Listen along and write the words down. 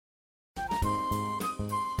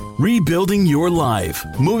Rebuilding Your Life,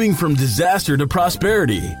 Moving from Disaster to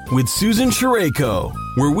Prosperity with Susan Sherayko,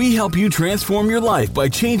 where we help you transform your life by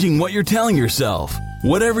changing what you're telling yourself.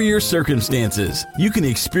 Whatever your circumstances, you can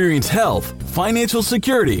experience health, financial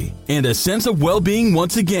security, and a sense of well-being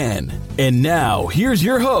once again. And now, here's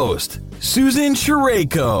your host, Susan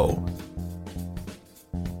Sherayko.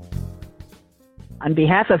 On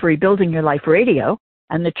behalf of Rebuilding Your Life Radio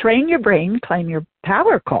and the Train Your Brain, Claim Your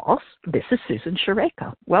Power calls, this is Susan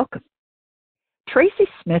Sherayko. Welcome. Tracy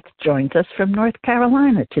Smith joins us from North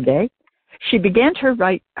Carolina today. She began to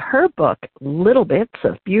write her book, Little Bits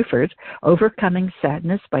of Buford, Overcoming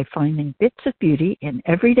Sadness by Finding Bits of Beauty in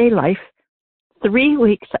Everyday Life, 3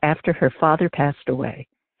 weeks after her father passed away.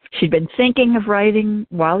 She'd been thinking of writing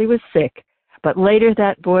while he was sick, but later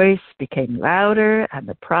that voice became louder and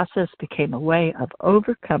the process became a way of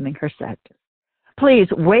overcoming her sadness. Please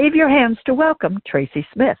wave your hands to welcome Tracy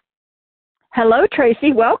Smith. Hello,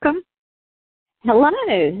 Tracy. Welcome.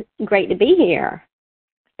 Hello. Great to be here.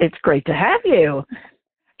 It's great to have you.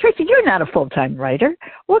 Tracy, you're not a full-time writer.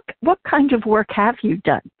 What kind of work have you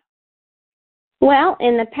done? Well,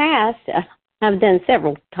 in the past, I've done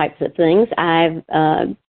several types of things.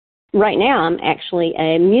 Right now, I'm actually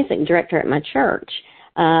a music director at my church.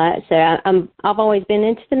 I've always been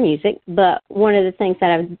into the music, but one of the things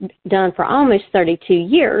that I've done for almost 32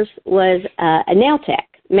 years was a nail tech,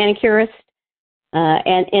 manicurist,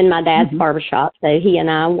 and in my dad's barbershop. So he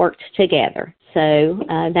and I worked together. So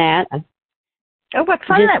that. Oh, what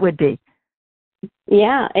fun that would be!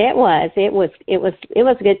 Yeah, it was. It was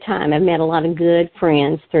a good time. I've met a lot of good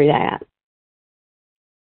friends through that.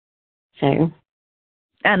 So.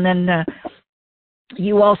 And then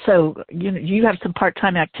you also, you have some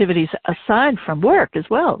part-time activities aside from work as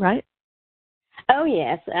well, right? Oh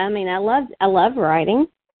yes, I mean I love writing.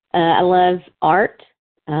 I love art.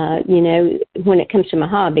 When it comes to my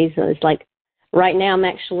hobbies, it's like right now I'm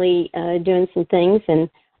actually doing some things and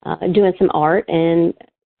doing some art and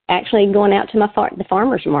actually going out to the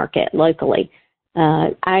farmers market locally.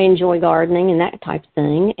 I enjoy gardening and that type of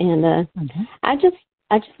thing, and I just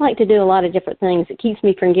like to do a lot of different things. It keeps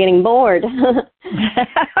me from getting bored. Well,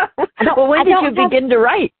 when did you begin to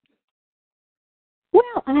write?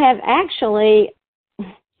 Well, I have actually,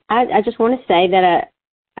 I just want to say that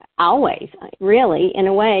always, really, in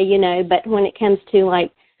a way, but when it comes to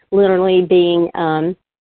like literally being a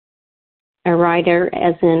writer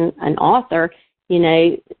as in an author,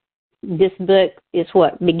 this book is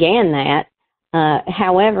what began that.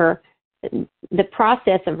 However, the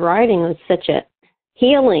process of writing was such a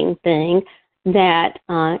healing thing that,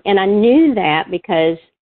 and I knew that because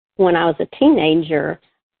when I was a teenager,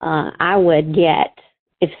 I would get,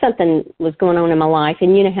 if something was going on in my life,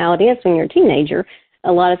 and you know how it is when you're a teenager,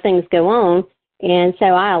 a lot of things go on, and so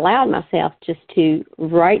I allowed myself just to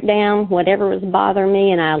write down whatever was bothering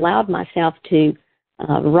me, and I allowed myself to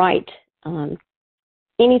write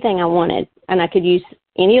anything I wanted, and I could use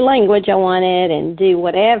any language I wanted and do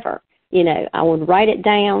whatever. I would write it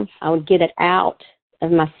down, I would get it out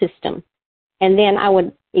of my system. And then I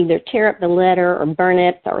would either tear up the letter or burn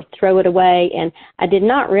it or throw it away. And I did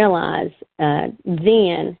not realize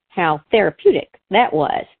then how therapeutic that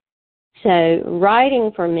was. So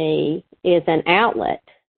writing for me is an outlet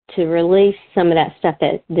to release some of that stuff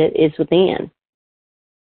that is within.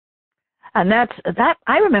 And that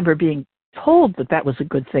I remember being told that was a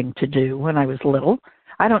good thing to do when I was little.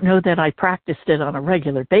 I don't know that I practiced it on a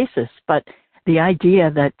regular basis, but the idea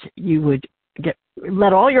that you would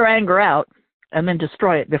let all your anger out and then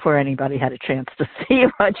destroy it before anybody had a chance to see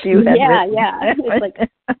what you had written. Yeah. It's like,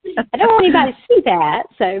 I don't want anybody to see that.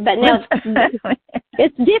 So, but now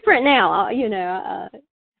it's different now,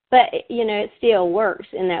 but it still works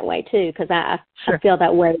in that way too, because I feel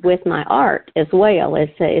that way with my art as well.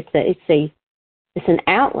 It's an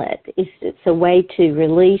outlet. It's a way to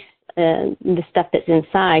release the stuff that's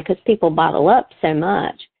inside, because people bottle up so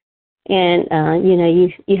much. And,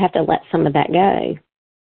 you have to let some of that go.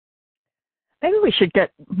 Maybe we should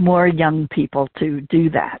get more young people to do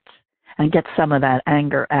that and get some of that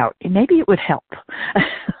anger out. Maybe it would help.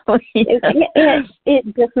 It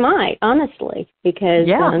just might, honestly, because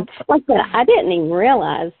like I said, I didn't even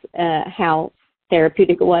realize how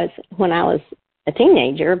therapeutic it was when I was a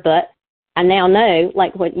teenager, but I now know,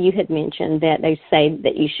 like what you had mentioned, that they say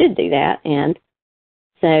that you should do that, and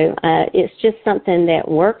so it's just something that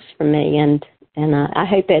works for me, and I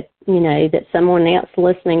hope that someone else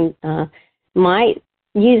listening might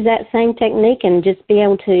use that same technique and just be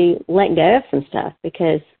able to let go of some stuff,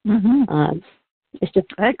 because it's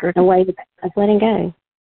just a way of letting go.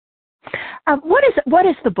 What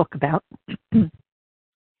is the book about?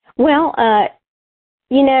 Well,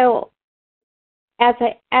 you know, as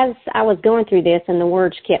I was going through this and the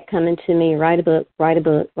words kept coming to me, write a book, write a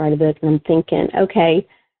book, write a book, and I'm thinking, okay,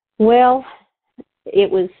 well,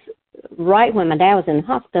 it was right when my dad was in the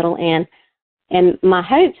hospital, and my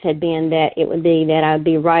hopes had been that it would be that I would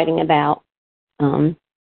be writing about,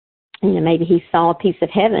 maybe he saw a piece of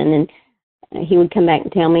heaven and he would come back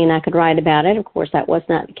and tell me and I could write about it. Of course, that was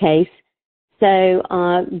not the case. So,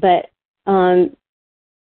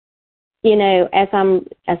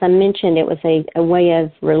 as I mentioned, it was a way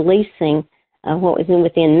of releasing what was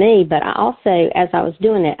within me. But I also, as I was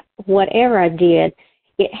doing it, whatever I did,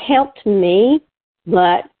 it helped me.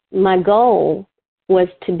 But my goal was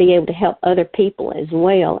to be able to help other people as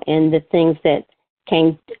well. And the things that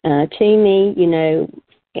came to me,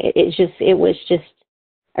 it was just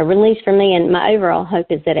a release for me. And my overall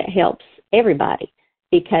hope is that it helps everybody,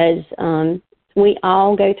 because we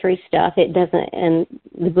all go through stuff. It doesn't, and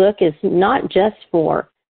the book is not just for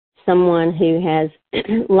someone who has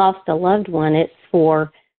lost a loved one. It's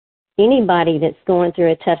for anybody that's going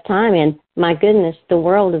through a tough time. And my goodness, the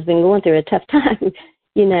world has been going through a tough time,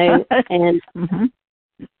 and mm-hmm.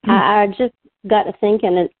 I just got to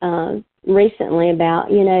thinking recently about,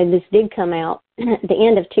 this did come out at the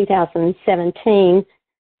end of 2017.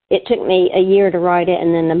 It took me a year to write it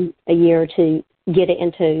and then a year to get it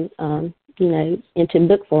into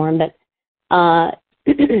book form. But,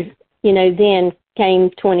 then came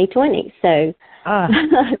 2020. So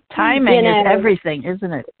timing is everything,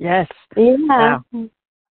 isn't it? Yes. Yeah. Wow.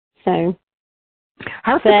 So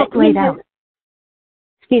how's the book laid out?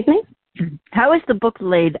 Excuse me? How is the book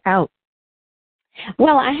laid out?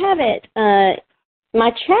 Well, I have it,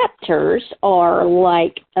 my chapters are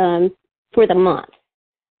like for the month.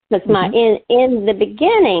 Because in the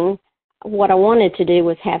beginning, what I wanted to do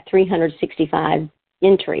was have 365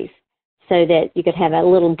 entries so that you could have a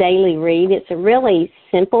little daily read. It's a really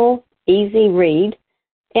simple, easy read,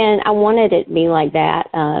 and I wanted it to be like that.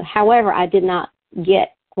 However, I did not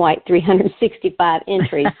get quite 365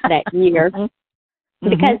 entries that year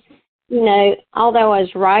because, although I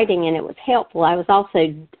was writing and it was helpful, I was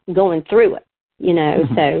also going through it,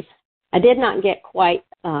 so I did not get quite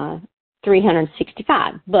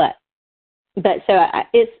 365, but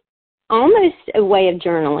it's almost a way of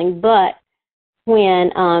journaling. But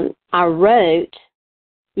when I wrote,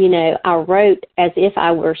 I wrote as if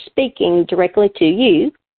I were speaking directly to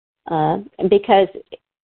you, because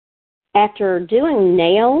after doing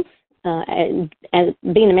nails and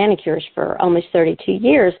being a manicurist for almost 32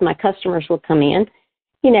 years, my customers would come in,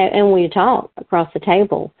 and we talk across the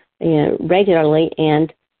table, regularly,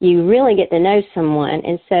 and you really get to know someone.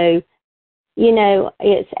 And so,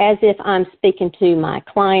 it's as if I'm speaking to my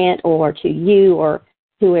client or to you or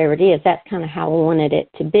whoever it is. That's kind of how I wanted it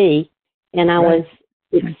to be. And I was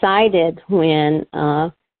excited when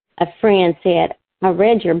a friend said, I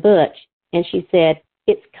read your book, and she said,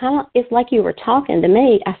 it's like you were talking to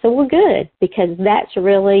me. I said, well, good, because that's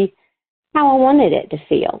really how I wanted it to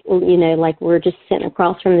feel, like we're just sitting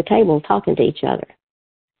across from the table talking to each other.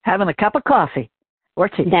 Having a cup of coffee or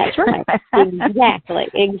tea. That's right. Exactly.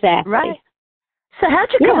 Right. So how'd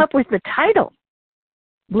you come up with the title,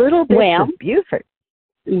 Little Bits of Beaufort?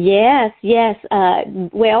 Yes.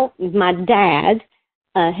 Well, my dad,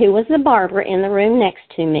 who was the barber in the room next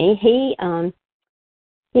to me, he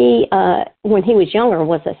when he was younger,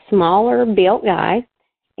 was a smaller built guy,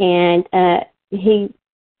 and he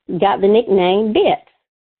got the nickname Bits.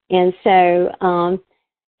 And so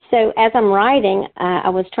as I'm writing, I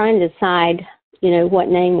was trying to decide, what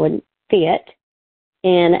name would fit.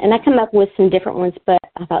 And I come up with some different ones, but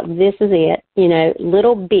I thought this is it,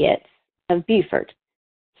 Little Bits of Beaufort.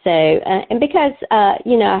 So, and because, I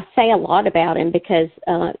say a lot about him because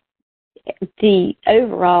the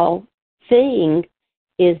overall thing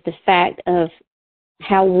is the fact of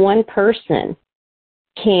how one person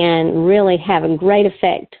can really have a great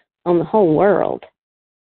effect on the whole world.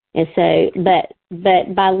 And so, but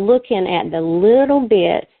by looking at the little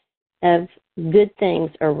bits of good things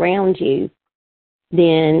around you,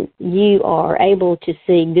 then you are able to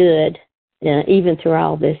see good, even through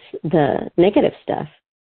all the negative stuff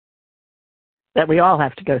that we all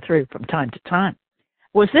have to go through from time to time.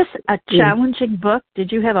 Was this a challenging book? Did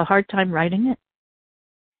you have a hard time writing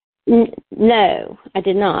it? No, I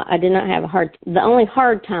did not. I did not have the only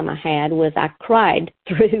hard time I had was I cried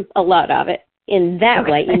through a lot of it in that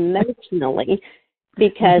way, emotionally,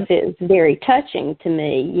 because it was very touching to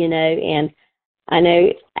me, and I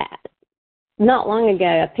know not long ago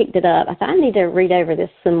I picked it up. I thought I need to read over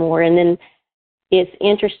this some more, and then it's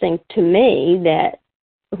interesting to me that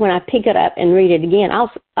when I pick it up and read it again,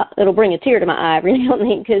 it'll bring a tear to my eye every now and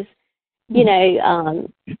then because, you know,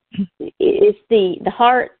 it's the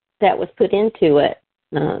heart that was put into it.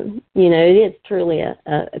 You know, it is truly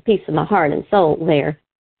a piece of my heart and soul there.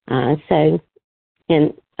 So,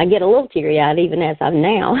 and I get a little teary-eyed even as I'm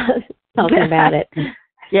now talking about it.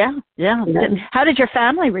 Yeah. How did your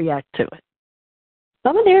family react to it?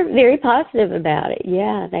 Oh, they're very positive about it.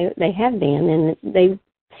 Yeah, they have been, and they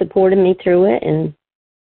supported me through it. And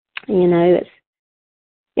you know,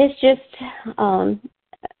 it's just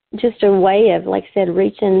a way of, like I said,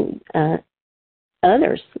 reaching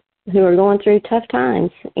others who are going through tough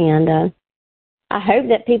times. And I hope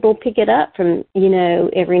that people pick it up from, you know,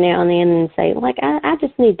 every now and then and say, like, I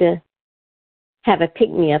just need to have a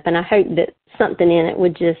pick-me-up. And I hope that something in it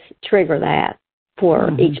would just trigger that for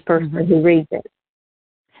each person who reads it.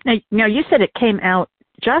 Now, you said it came out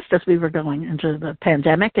just as we were going into the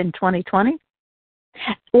pandemic in 2020?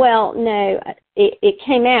 Well, no, it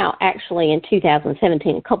came out actually in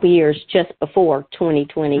 2017, a couple years just before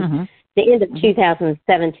 2020. The end of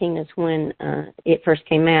 2017 is when it first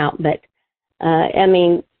came out. But, I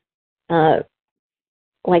mean,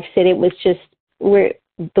 like I said, it was just where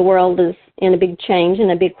the world is in a big change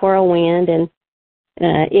and a big whirlwind. And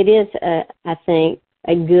it is, I think,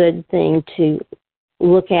 a good thing to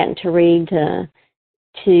look at and to read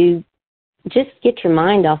to just get your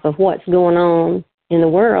mind off of what's going on in the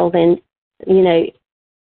world and, you know,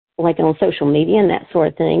 like on social media and that sort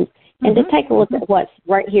of thing, and to take a look at what's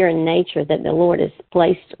right here in nature that the Lord has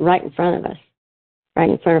placed right in front of us, right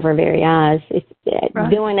in front of our very eyes. It's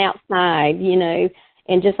going outside, you know,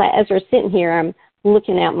 and just like as we're sitting here, I'm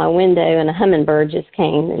looking out my window and a hummingbird just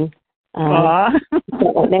came and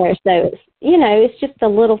there. So, it's, you know, it's just the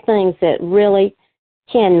little things that really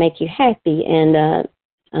can make you happy. And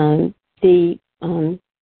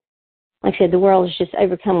like I said, the world is just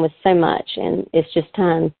overcome with so much, and it's just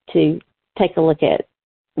time to take a look at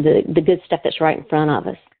the good stuff that's right in front of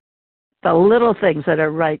us. The little things that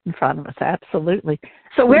are right in front of us, absolutely.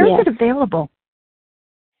 So where is it available?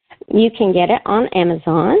 You can get it on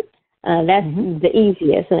Amazon. That's the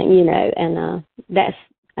easiest, you know, and that's,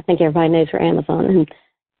 I think everybody knows where Amazon is.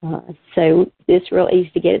 So it's real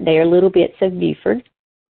easy to get it there. Little Bits of Buford.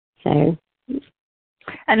 So.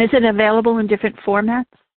 And is it available in different formats?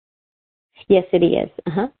 Yes, it is.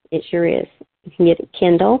 It sure is. You can get it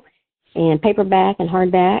Kindle and paperback and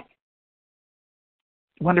hardback.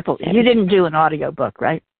 Wonderful. You didn't do an audiobook,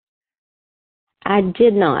 right? I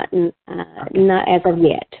did not. Not as of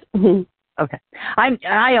yet. Okay.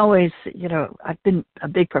 I always, you know, I've been a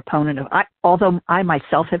big proponent of, although I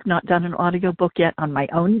myself have not done an audiobook yet on my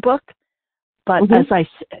own book, but as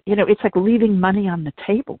you know, it's like leaving money on the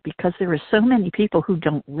table because there are so many people who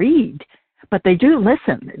don't read, but they do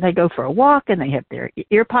listen. They go for a walk and they have their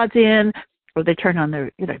earpods in, or they turn on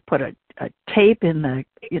their, you know, put a tape in the,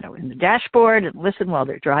 you know, in the dashboard and listen while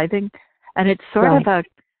they're driving. And it's sort of a,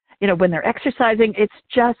 you know, when they're exercising, it's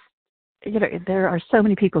just, you know, there are so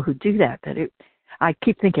many people who do that I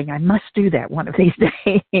keep thinking I must do that one of these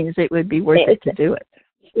days. It would be worth it to do it.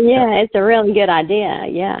 Yeah, it's a really good idea.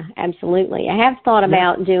 Yeah, absolutely. I have thought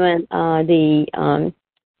about doing the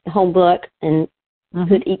whole book and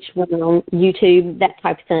put each one on YouTube, that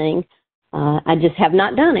type of thing. I just have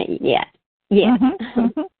not done it yet. Yeah.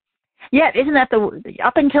 Yeah, isn't that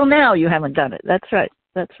up until now you haven't done it? That's right.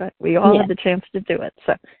 That's right. We all have the chance to do it.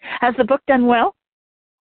 So, has the book done well?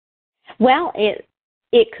 Well,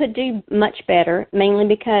 it could do much better, mainly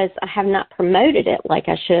because I have not promoted it like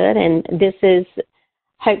I should, and this is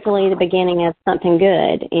hopefully the beginning of something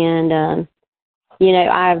good. And, you know,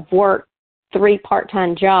 I've worked 3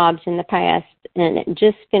 part-time jobs in the past and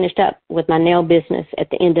just finished up with my nail business at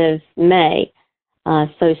the end of May.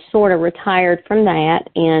 So sort of retired from that.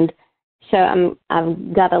 And so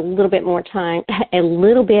I've got a little bit more time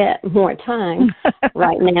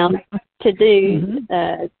right now to do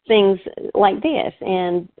things like this.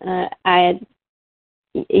 And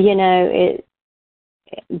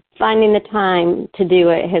finding the time to do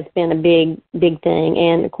it has been a big thing.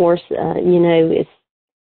 And of course, it's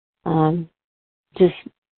just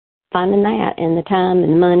finding that and the time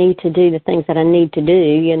and money to do the things that I need to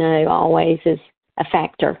do, always is a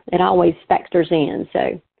factor. It always factors in.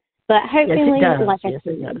 So, but hopefully, like I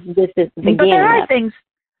said, this is the beginning. But there are things.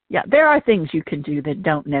 Yeah, there are things you can do that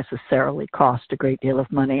don't necessarily cost a great deal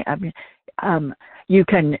of money. I mean, you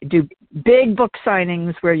can do big book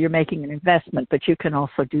signings where you're making an investment, but you can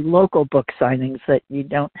also do local book signings that you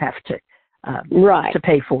don't have to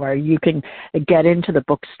pay for. You can get into the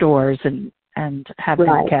bookstores and have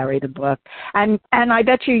them carry the book. And I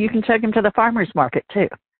bet you can take them to the farmer's market too.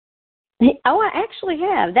 Oh, I actually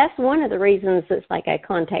have. That's one of the reasons it's like I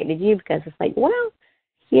contacted you, because it's like, well,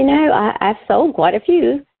 I've sold quite a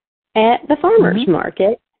few at the farmer's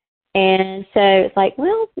market. And so it's like,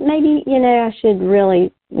 well, maybe, I should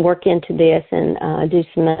really work into this and do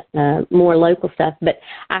some more local stuff. But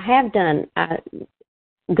I have done,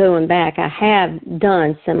 going back, I have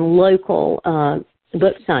done some local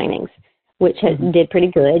book signings, which did pretty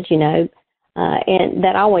good, and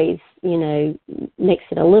that always, makes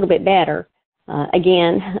it a little bit better.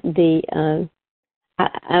 Again, I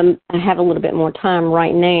have a little bit more time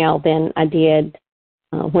right now than I did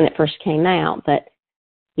when it first came out, but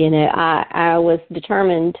I was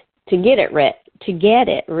determined to get it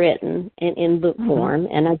written in book form,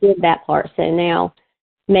 and I did that part. So now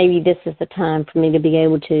maybe this is the time for me to be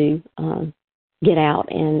able to get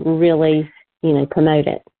out and really, promote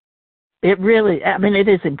it. It really, it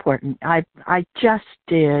is important. I just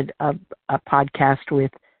did a podcast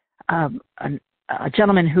with a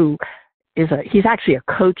gentleman who he's actually a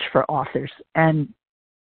coach for authors, and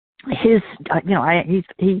he is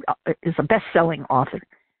a best-selling author.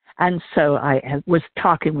 And so I was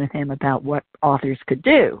talking with him about what authors could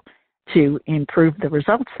do to improve the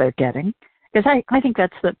results they're getting, because I think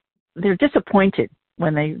they're disappointed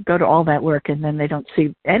when they go to all that work and then they don't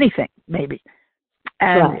see anything, maybe.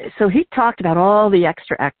 And so he talked about all the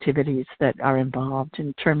extra activities that are involved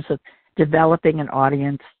in terms of developing an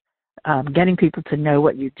audience, getting people to know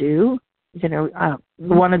what you do.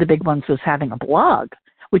 One of the big ones was having a blog,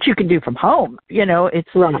 which you can do from home. You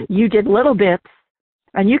did little bits,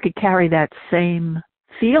 and you could carry that same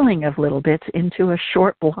feeling of little bits into a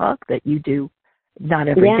short blog that you do not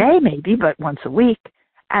every day maybe, but once a week.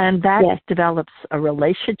 And that develops a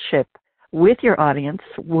relationship with your audience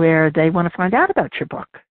where they want to find out about your book.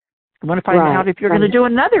 They want to find out if you're going to do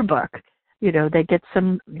another book. They get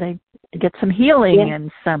some healing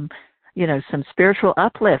and some spiritual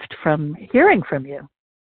uplift from hearing from you.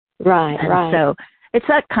 And so it's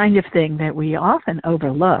that kind of thing that we often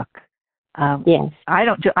overlook.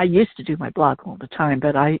 I used to do my blog all the time,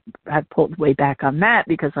 but I've pulled way back on that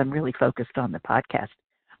because I'm really focused on the podcast.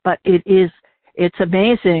 But it's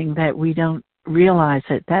amazing that we don't realize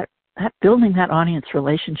that building that audience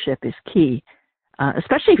relationship is key,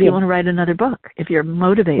 especially if you want to write another book, if you're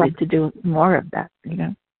motivated to do more of that,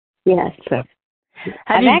 Yes. So,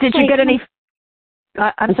 did you get any?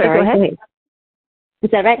 I'm sorry, go ahead.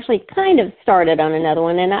 So I've actually kind of started on another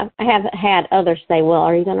one, and I have had others say, well,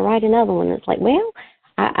 are you going to write another one? And it's like, well,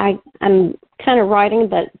 I'm kind of writing,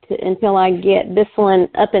 but until I get this one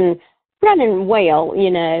up and running well,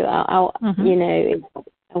 I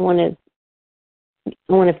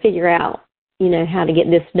want to figure out, how to get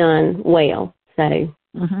this done well. So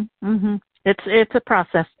it's a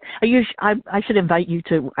process. I should invite you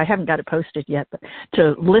to. I haven't got it posted yet, but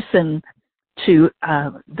to listen to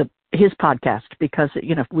his podcast because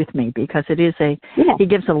with me, because it is he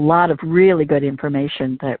gives a lot of really good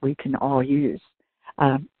information that we can all use.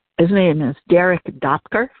 His name is Derek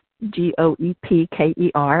Doepker,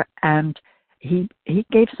 Goepker, and he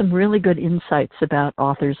gave some really good insights about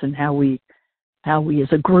authors and how we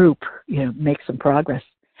as a group make some progress.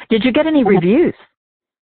 Did you get any reviews?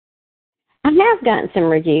 I have gotten some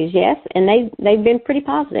reviews, yes, and they've been pretty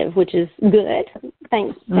positive, which is good.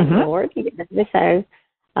 Thank the Lord. So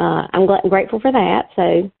I'm grateful for that.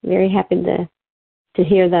 So very happy to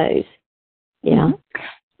hear those. Yeah.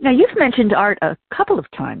 Now you've mentioned art a couple of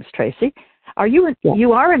times, Tracy.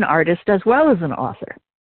 You are an artist as well as an author?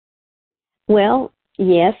 Well,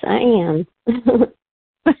 yes, I am.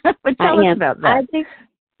 But tell us about that. I do.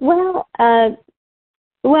 Well,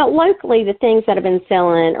 locally, the things that I've been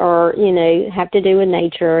selling are, have to do with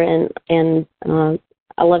nature, and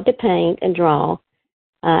I love to paint and draw.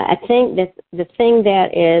 I think that the thing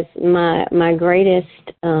that is my greatest,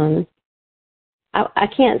 I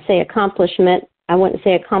can't say accomplishment. I wouldn't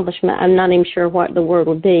say accomplishment. I'm not even sure what the word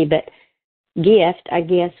would be, but gift, I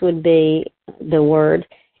guess, would be the word,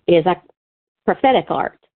 is prophetic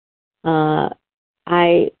art.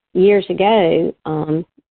 Years ago,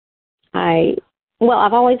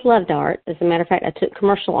 I've always loved art. As a matter of fact, I took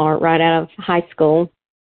commercial art right out of high school.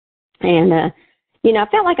 And, I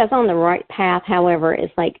felt like I was on the right path. However,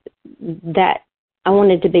 it's like that I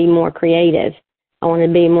wanted to be more creative. I wanted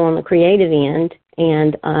to be more on the creative end.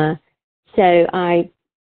 And so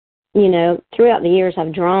throughout the years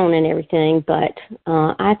I've drawn and everything, but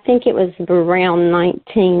I think it was around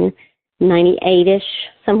 1998-ish,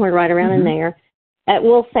 somewhere right around in there.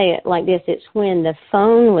 We'll say it like this. It's when the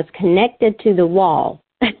phone was connected to the wall.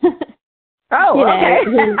 Okay.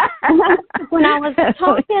 When I was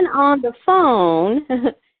talking on the phone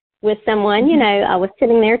with someone, I was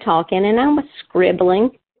sitting there talking and I was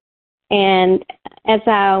scribbling. And as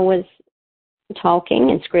I was,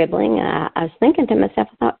 talking and scribbling, I was thinking to myself,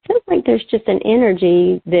 I thought, it feels like there's just an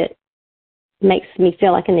energy that makes me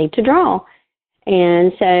feel like I need to draw.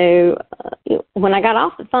 And so when I got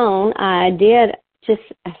off the phone, I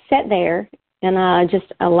sat there and I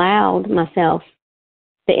just allowed myself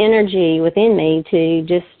the energy within me to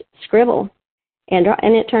just scribble and draw,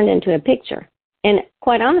 and it turned into a picture. And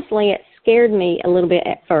quite honestly, it scared me a little bit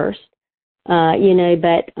at first,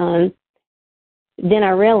 but then I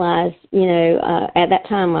realized, at that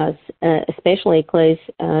time I was especially close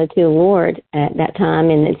to the Lord at that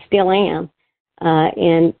time, and still am.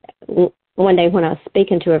 And one day when I was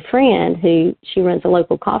speaking to a friend she runs a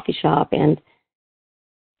local coffee shop, and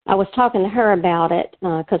I was talking to her about it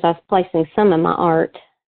because I was placing some of my art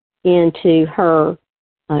into her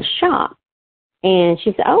shop. And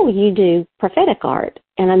she said, "Oh, you do prophetic art."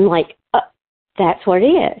 And I'm like, that's what it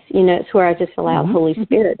is. It's where I just allow the Holy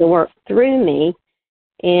Spirit to work through me.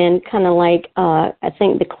 And kind of like, I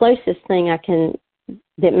think the closest thing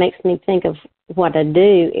that makes me think of what I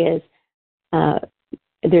do is,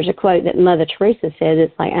 there's a quote that Mother Teresa says,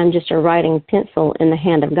 it's like, I'm just a writing pencil in the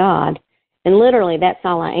hand of God. And literally, that's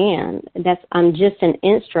all I am. I'm just an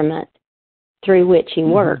instrument through which He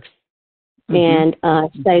works. And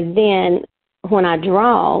so then when I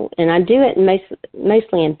draw, and I do it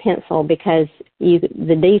mostly in pencil because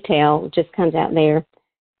the detail just comes out there.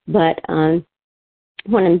 But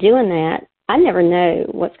when I'm doing that, I never know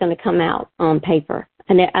what's going to come out on paper.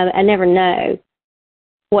 I never know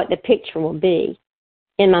what the picture will be.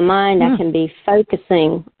 In my mind, I can be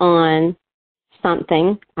focusing on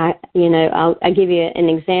something. I'll give you an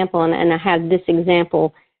example, and I have this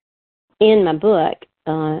example in my book.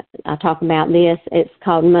 I talk about this. It's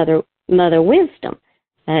called Mother Wisdom.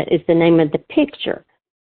 Is the name of the picture.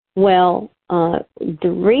 Well, the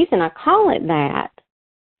reason I call it that,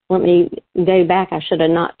 let me go back. I should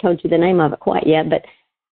have not told you the name of it quite yet, but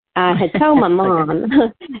I had told my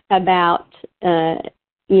mom about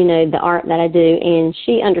the art that I do, and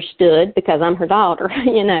she understood because I'm her daughter.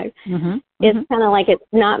 It's kind of like it's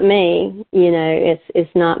not me.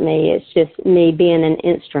 It's not me. It's just me being an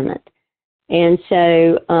instrument. And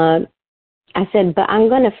so I said, but I'm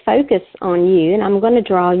going to focus on you, and I'm going to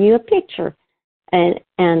draw you a picture. And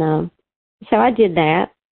so I did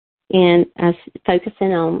that, and I was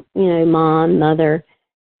focusing on, Mom, Mother,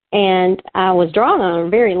 and I was drawing on a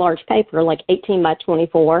very large paper, like 18 by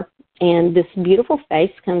 24, and this beautiful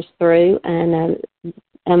face comes through, and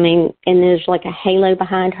and there's like a halo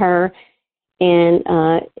behind her, and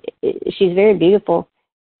she's very beautiful,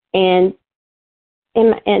 and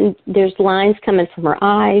there's lines coming from her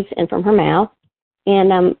eyes and from her mouth,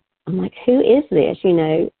 and I'm like, who is this,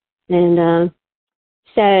 and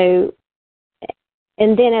so,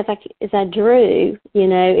 and then as I drew,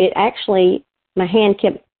 it actually, my hand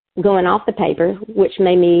kept going off the paper, which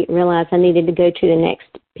made me realize I needed to go to the next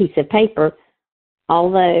piece of paper,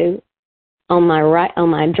 although on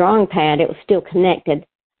my drawing pad it was still connected.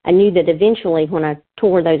 I knew that eventually when I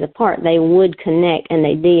tore those apart they would connect, and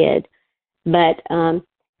they did. But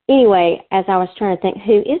anyway, as I was trying to think,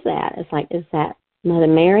 who is that? It's like, is that Mother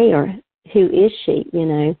Mary, or who is she,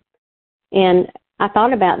 And I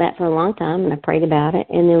thought about that for a long time, and I prayed about it.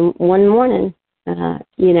 And then one morning,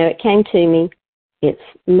 it came to me, it's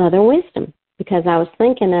Mother Wisdom, because I was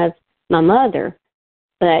thinking of my mother,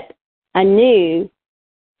 but I knew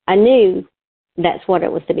that's what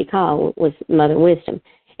it was to be called, was Mother Wisdom.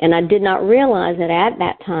 And I did not realize that at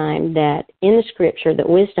that time that in the Scripture that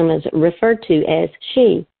wisdom is referred to as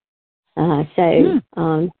she. And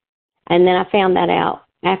then I found that out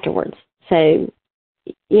afterwards. So,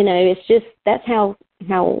 it's just, that's how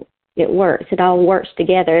it works. It all works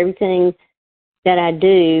together. Everything that I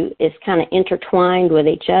do is kind of intertwined with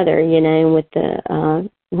each other, with the,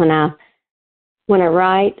 when I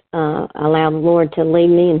write, I allow the Lord to lead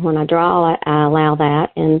me, and when I draw, I allow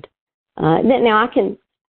that. And then now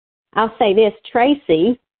I'll say this,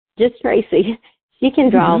 Tracy, she can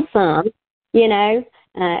draw some,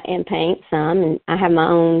 and paint some, and I have my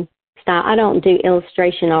own style. I don't do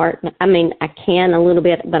illustration art. I can a little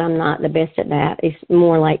bit, but I'm not the best at that. It's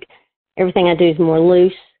more like everything I do is more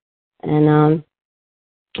loose, and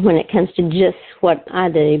when it comes to just what I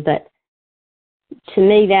do. But to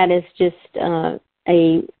me, that is just a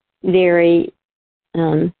very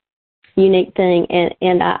unique thing,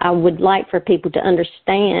 and I would like for people to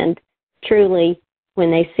understand truly when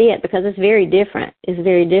they see it, because it's very different. It's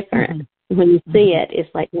very different. When you see it, it's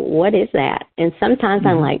like, what is that? And sometimes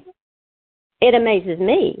I'm like, it amazes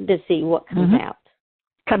me to see what comes out.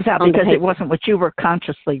 Comes out because it wasn't what you were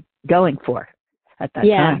consciously going for at that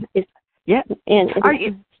time. And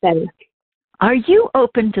Are you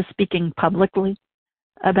open to speaking publicly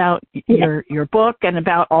about your book and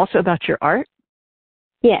also about your art?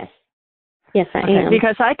 Yes. Yes, I am.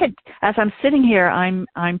 Because I could, as I'm sitting here,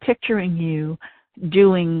 I'm picturing you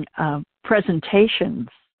doing presentations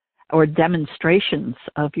or demonstrations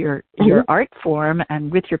of your art form,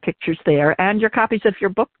 and with your pictures there and your copies of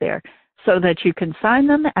your book there, so that you can sign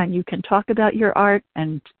them and you can talk about your art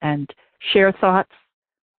and share thoughts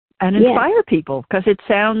and inspire people. Because it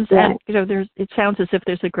sounds, and it sounds as if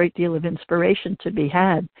there's a great deal of inspiration to be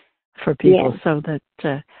had for people. So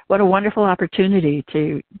that what a wonderful opportunity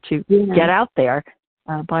to get out there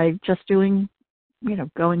by just doing,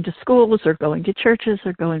 going to schools or going to churches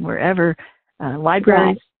or going wherever,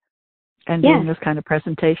 libraries, and doing those kind of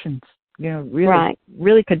presentations.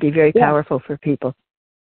 Really could be very powerful for people.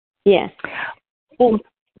 Yes.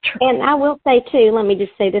 And I will say, too, let me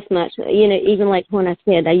just say this much, even like when I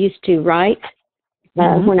said I used to write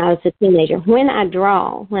when I was a teenager. When I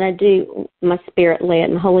draw, when I do my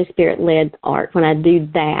Spirit-led, my Holy Spirit-led art, when I do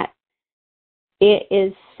that, it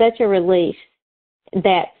is such a relief.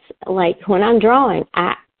 That's like when I'm drawing,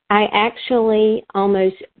 I actually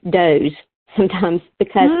almost doze sometimes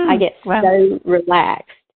because I get so relaxed.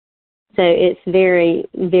 So it's very,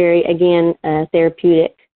 very, again, a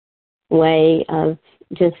therapeutic way of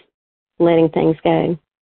just letting things go.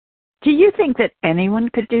 Do you think that anyone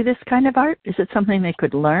could do this kind of art? Is it something they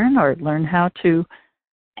could learn, or learn how to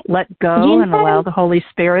let go and allow the Holy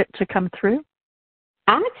Spirit to come through?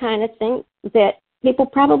 I kind of think that people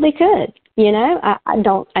probably could. I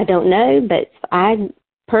don't know, but I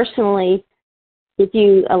personally, if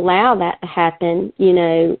you allow that to happen,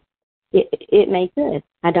 it may could.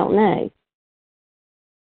 I don't know.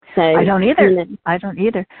 So I don't either. I don't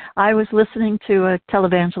either. I was listening to a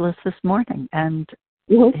televangelist this morning, and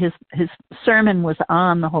his sermon was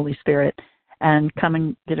on the Holy Spirit and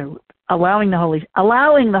coming, allowing the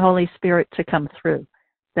Holy Spirit to come through.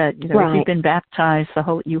 That if you've been baptized,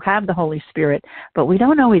 you have the Holy Spirit, but we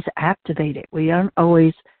don't always activate it. We don't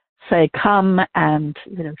always say, "Come and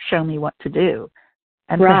show me what to do."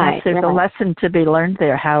 And perhaps there's a lesson to be learned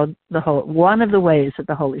there. How one of the ways that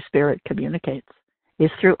the Holy Spirit communicates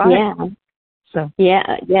is through art. Yeah. So.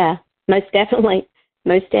 Yeah. Most definitely.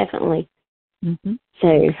 Mm-hmm.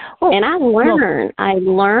 So, and I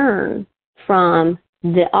learn from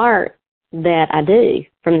the art that I do,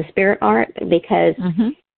 from the spirit art, because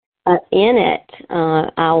in it,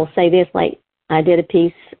 I will say this, like I did a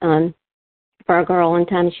piece for a girl one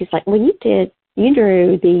time, and she's like, "Well, you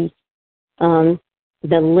drew the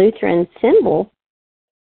Lutheran symbol."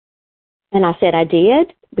 And I said, "I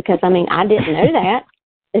did," because I didn't know that.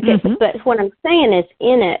 But what I'm saying is,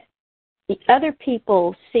 in it, the other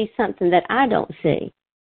people see something that I don't see.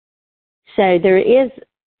 So there is,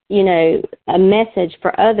 a message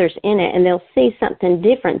for others in it, and they'll see something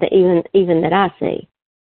different that even that I see.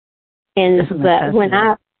 And but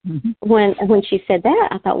when she said that,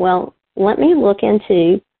 I thought, well, let me look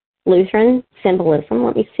into Lutheran symbolism.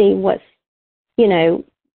 Let me see what's,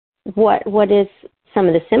 what is some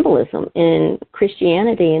of the symbolism in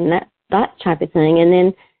Christianity and that type of thing. And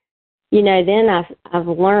then, then I've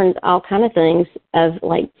learned all kind of things of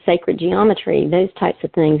like sacred geometry, those types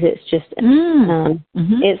of things. It's just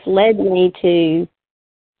it's led me to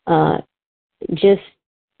just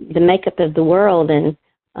the makeup of the world and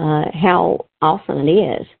how awesome it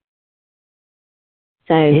is.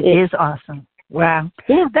 So it is awesome. Wow.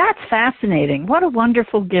 Yeah, that's fascinating. What a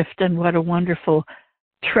wonderful gift, and what a wonderful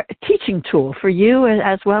teaching tool for you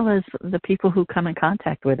as well as the people who come in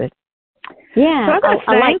contact with it. Yeah, so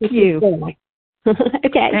thank you.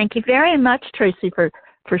 Okay. Thank you very much, Tracy, for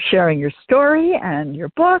sharing your story and your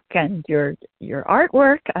book and your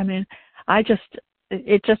artwork.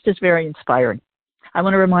 It just is very inspiring. I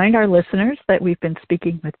want to remind our listeners that we've been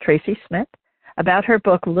speaking with Tracy Smith about her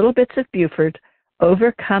book, Little Bits of Buford,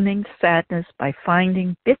 Overcoming Sadness by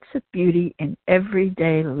Finding Bits of Beauty in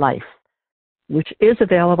Everyday Life, which is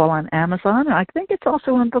available on Amazon. I think it's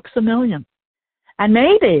also on Books A Million. And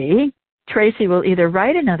maybe Tracy will either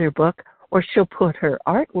write another book or she'll put her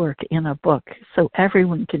artwork in a book so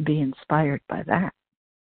everyone can be inspired by that.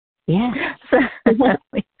 Yeah.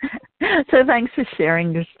 So thanks for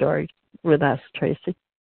sharing your story with us, Tracy.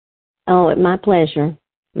 Oh, my pleasure.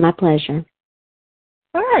 My pleasure.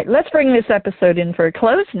 All right, let's bring this episode in for a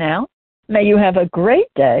close now. May you have a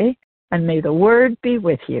great day, and may the Word be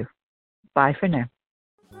with you. Bye for now.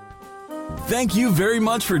 Thank you very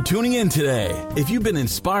much for tuning in today. If you've been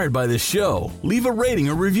inspired by this show, leave a rating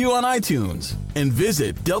or review on iTunes and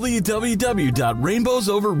visit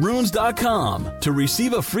www.rainbowsoverrunes.com to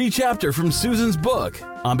receive a free chapter from Susan's book.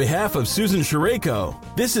 On behalf of Susan Sherayko,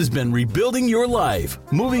 this has been Rebuilding Your Life,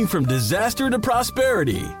 moving from disaster to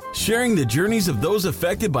prosperity, sharing the journeys of those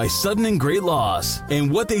affected by sudden and great loss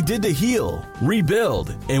and what they did to heal,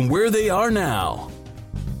 rebuild, and where they are now.